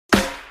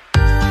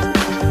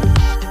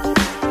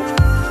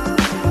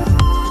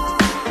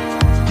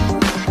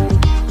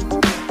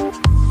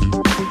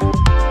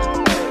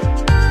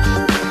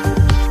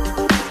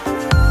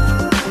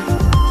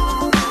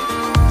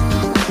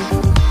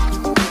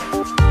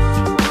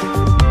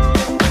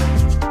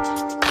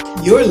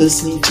You're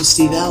listening to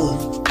Steve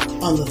Allen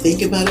on the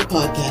Think About It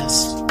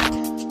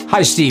podcast.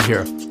 Hi, Steve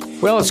here.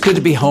 Well, it's good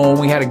to be home.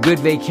 We had a good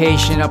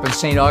vacation up in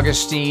St.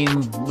 Augustine.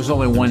 It was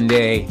only one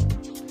day.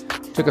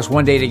 Took us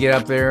one day to get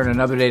up there and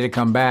another day to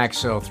come back.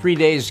 So 3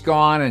 days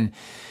gone. And,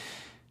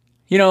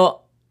 no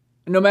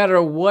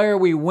matter where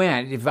we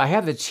went, if I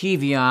had the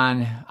TV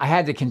on, I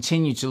had to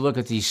continue to look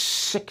at these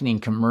sickening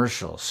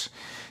commercials.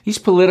 These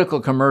political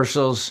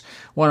commercials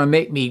want to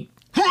make me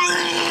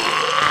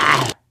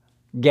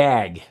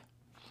gag.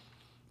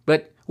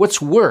 But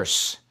what's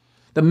worse,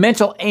 the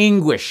mental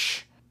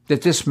anguish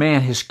that this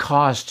man has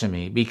caused to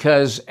me,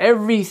 because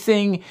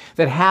everything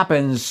that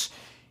happens,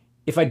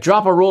 if I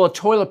drop a roll of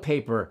toilet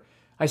paper,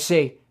 I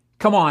say,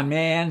 come on,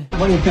 man.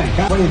 What do you think?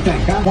 What do you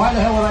think? Why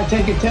the hell would I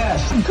take a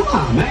test? Come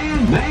on,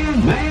 man.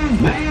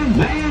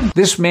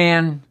 This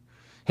man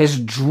has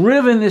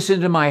driven this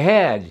into my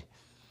head.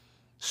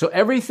 So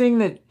everything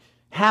that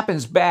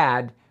happens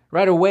bad,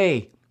 right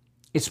away,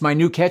 it's my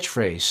new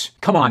catchphrase.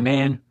 Come on,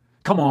 man.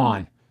 Come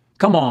on.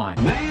 Come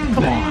on. Man,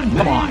 come on.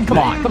 Come on. Come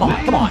on. Come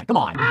on. Come on. Come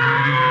on.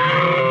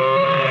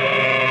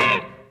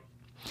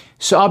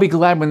 So I'll be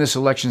glad when this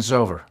election's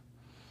over.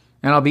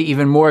 And I'll be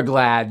even more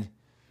glad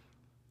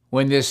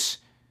when this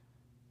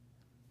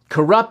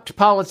corrupt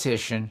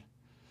politician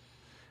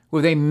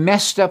with a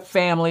messed up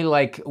family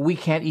like we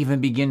can't even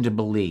begin to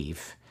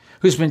believe,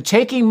 who's been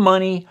taking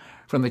money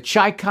from the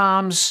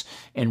Chicoms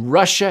and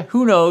Russia,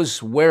 who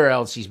knows where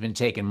else he's been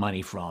taking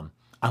money from.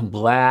 I'm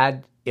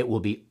glad it will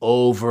be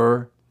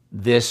over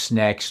this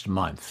next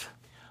month.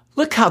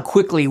 Look how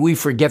quickly we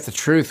forget the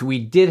truth we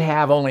did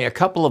have only a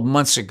couple of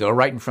months ago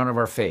right in front of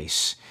our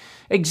face.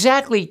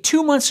 Exactly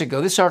 2 months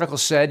ago, this article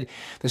said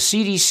the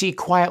CDC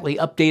quietly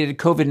updated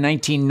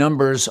COVID-19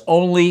 numbers.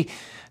 Only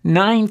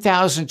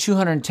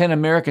 9,210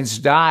 Americans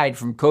died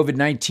from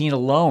COVID-19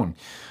 alone.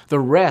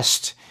 The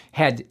rest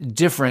had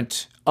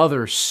different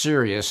other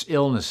serious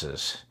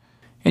illnesses.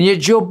 And yet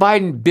Joe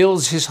Biden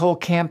builds his whole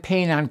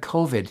campaign on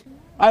COVID.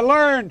 I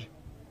learned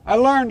a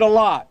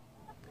lot.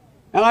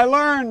 And I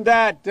learned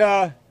that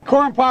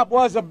Corn Pop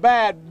was a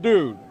bad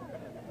dude.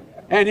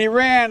 And he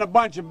ran a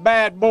bunch of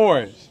bad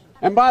boys.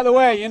 And by the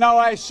way,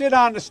 I sit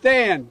on the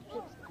stand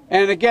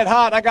and it get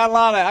hot. I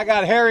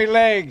got hairy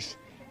legs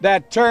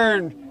that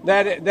turn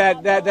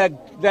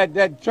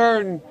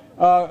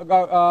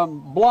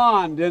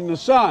blonde in the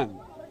sun.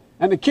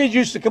 And the kids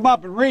used to come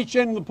up and reach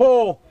in the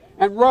pool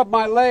and rub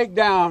my leg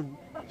down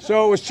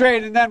so it was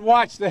straight, and then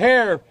watch the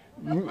hair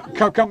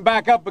come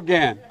back up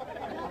again.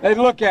 They'd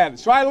look at it.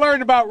 So I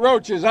learned about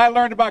roaches. I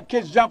learned about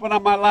kids jumping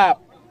on my lap.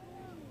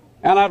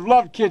 And I've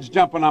loved kids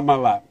jumping on my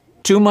lap.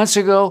 2 months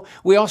ago,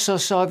 we also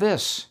saw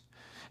this.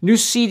 New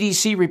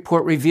CDC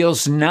report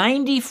reveals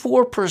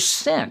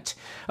 94%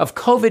 of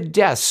COVID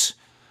deaths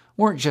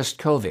weren't just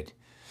COVID.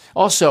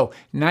 Also,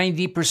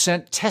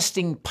 90%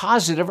 testing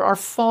positive are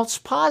false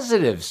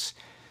positives.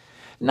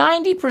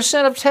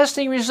 90% of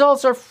testing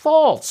results are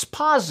false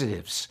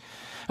positives.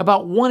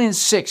 About 1 in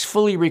 6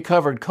 fully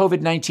recovered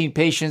COVID-19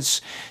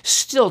 patients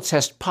still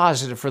test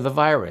positive for the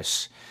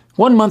virus.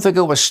 1 month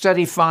ago, a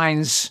study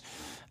finds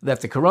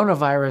that the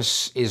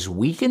coronavirus is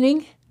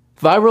weakening.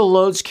 Viral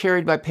loads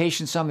carried by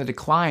patients on the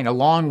decline,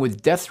 along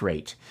with death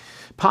rate.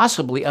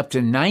 Possibly up to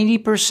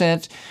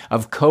 90%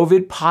 of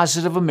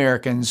COVID-positive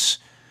Americans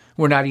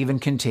were not even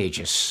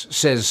contagious,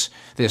 says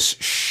this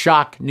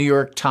shock New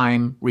York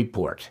Times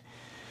report.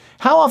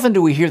 How often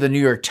do we hear the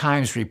New York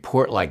Times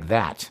report like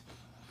that?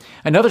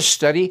 Another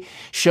study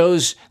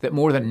shows that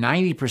more than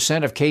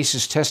 90% of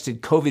cases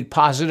tested COVID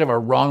positive are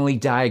wrongly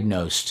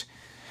diagnosed.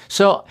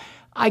 So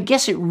I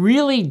guess it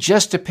really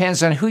just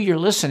depends on who you're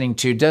listening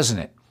to, doesn't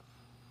it?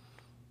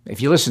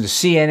 If you listen to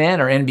CNN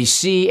or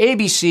NBC,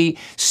 ABC,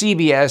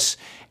 CBS,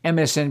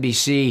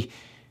 MSNBC,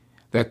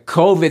 the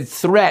COVID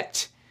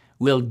threat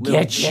will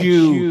get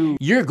you.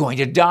 You're going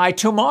to die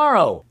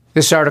tomorrow.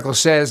 This article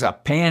says a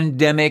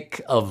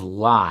pandemic of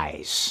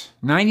lies.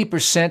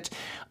 90%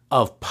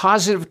 of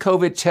positive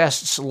COVID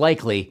tests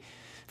likely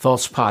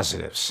false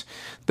positives.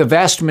 The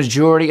vast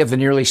majority of the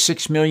nearly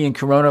 6 million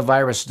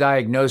coronavirus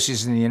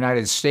diagnoses in the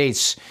United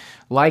States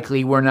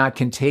likely were not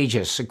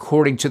contagious,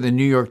 according to the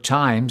New York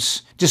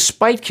Times,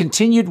 despite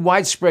continued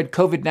widespread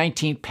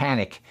COVID-19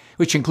 panic,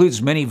 which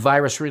includes many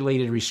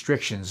virus-related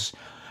restrictions.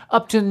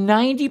 Up to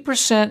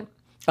 90%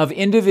 of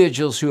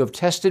individuals who have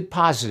tested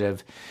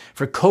positive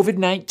for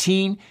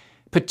COVID-19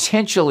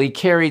 potentially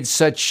carried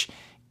such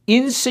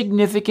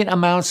insignificant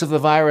amounts of the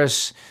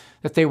virus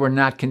that they were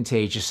not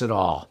contagious at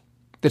all.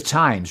 The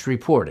Times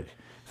reported.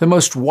 The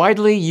most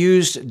widely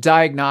used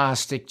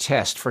diagnostic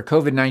test for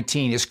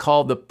COVID-19 is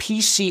called the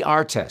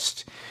PCR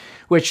test,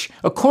 which,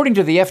 according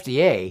to the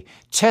FDA,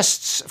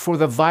 tests for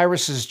the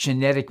virus's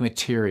genetic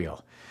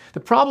material. The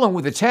problem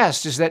with the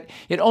test is that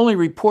it only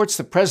reports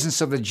the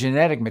presence of the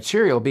genetic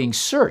material being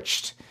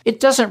searched. It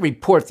doesn't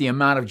report the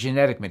amount of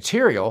genetic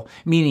material,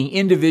 meaning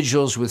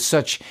individuals with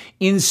such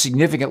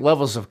insignificant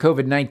levels of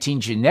COVID-19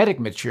 genetic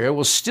material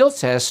will still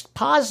test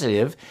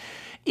positive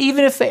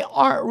even if they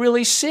aren't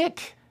really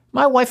sick.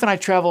 My wife and I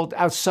traveled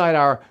outside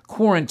our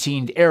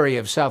quarantined area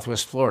of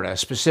Southwest Florida,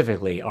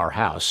 specifically our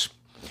house,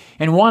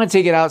 and wanted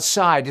to get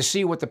outside to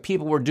see what the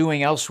people were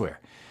doing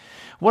elsewhere.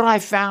 What I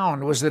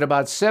found was that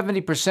about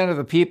 70% of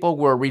the people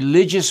were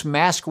religious,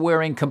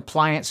 mask-wearing,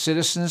 compliant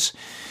citizens,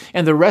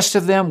 and the rest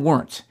of them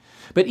weren't.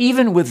 But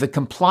even with the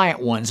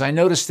compliant ones, I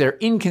noticed their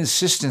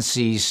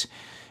inconsistencies,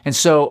 and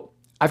so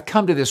I've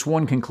come to this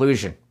one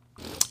conclusion.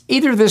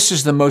 Either this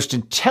is the most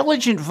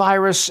intelligent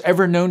virus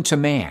ever known to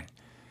man,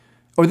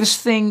 or this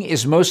thing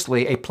is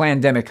mostly a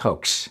pandemic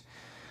hoax.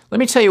 Let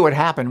me tell you what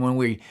happened when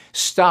we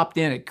stopped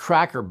in at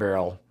Cracker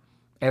Barrel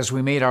as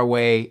we made our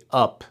way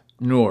up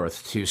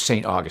north to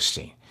St.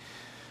 Augustine.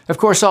 Of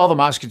course, all the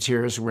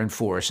Musketeers were in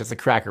force at the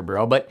Cracker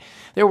Barrel, but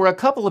there were a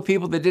couple of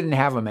people that didn't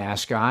have a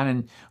mask on,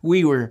 and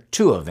we were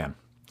two of them.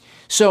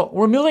 So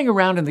we're milling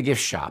around in the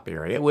gift shop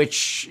area,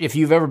 which, if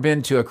you've ever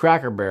been to a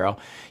Cracker Barrel,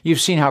 you've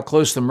seen how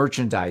close the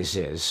merchandise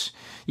is.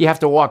 You have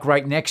to walk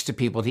right next to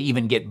people to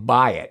even get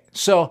by it.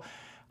 So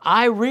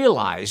I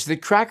realized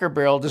that Cracker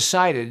Barrel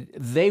decided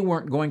they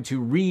weren't going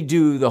to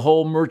redo the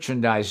whole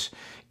merchandise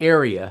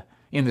area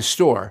in the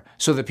store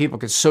so that people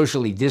could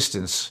socially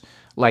distance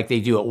like they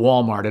do at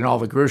Walmart and all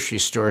the grocery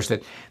stores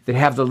that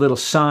have the little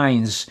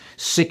signs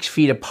 6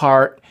 feet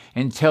apart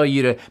and tell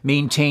you to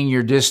maintain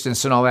your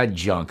distance and all that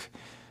junk.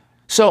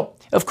 So,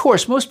 of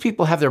course, most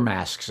people have their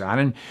masks on,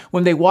 and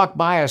when they walk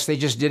by us, they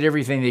just did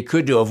everything they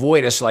could to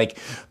avoid us, like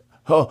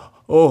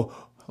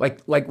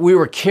we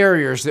were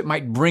carriers that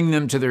might bring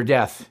them to their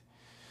death.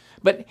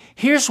 But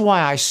here's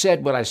why I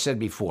said what I said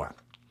before.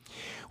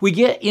 We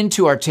get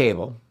into our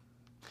table,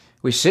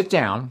 we sit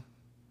down,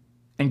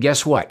 and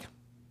guess what?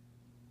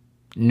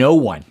 No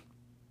one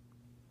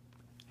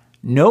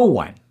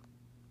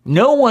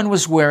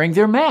was wearing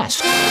their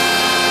mask.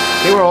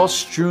 They were all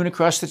strewn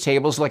across the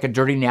tables like a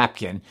dirty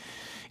napkin.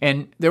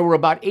 And there were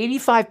about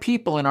 85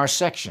 people in our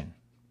section,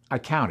 I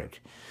counted,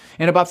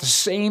 and about the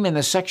same in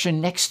the section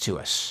next to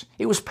us.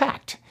 It was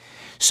packed.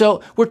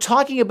 So we're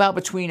talking about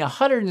between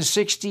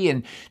 160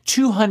 and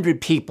 200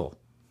 people,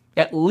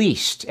 at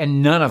least,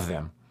 and none of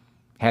them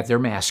had their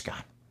mask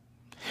on.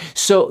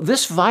 So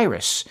this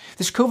virus,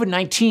 this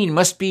COVID-19,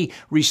 must be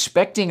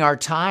respecting our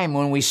time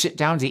when we sit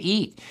down to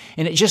eat,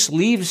 and it just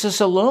leaves us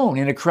alone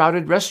in a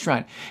crowded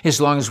restaurant as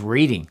long as we're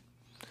eating.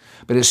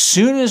 But as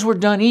soon as we're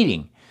done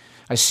eating,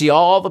 I see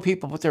all the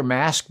people put their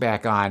mask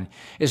back on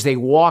as they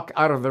walk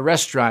out of the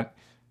restaurant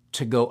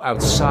to go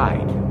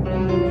outside.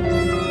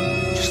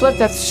 Just let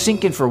that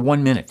sink in for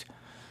 1 minute.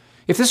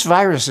 If this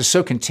virus is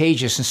so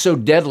contagious and so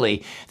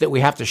deadly that we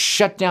have to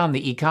shut down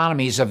the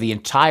economies of the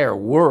entire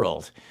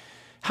world,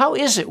 how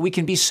is it we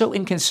can be so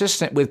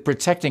inconsistent with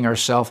protecting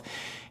ourselves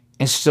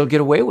and still get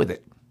away with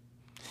it?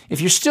 If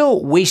you're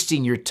still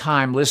wasting your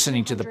time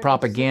listening to the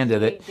propaganda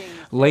that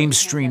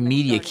lamestream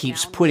media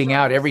keeps putting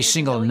out every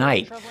single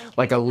night,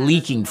 like a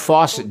leaking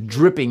faucet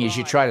dripping as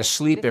you try to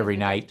sleep every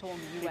night,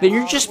 then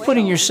you're just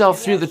putting yourself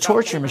through the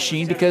torture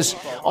machine because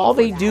all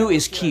they do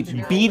is keep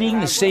beating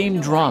the same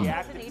drum,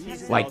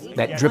 like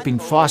that dripping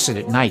faucet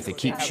at night that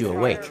keeps you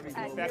awake.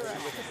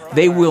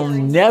 They will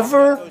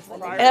never,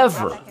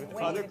 ever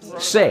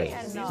say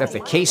that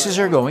the cases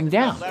are going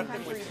down.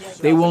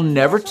 They will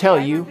never tell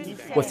you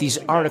what these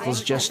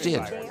articles just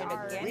did.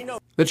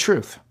 The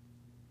truth.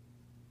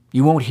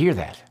 You won't hear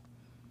that.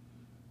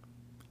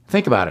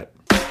 Think about it.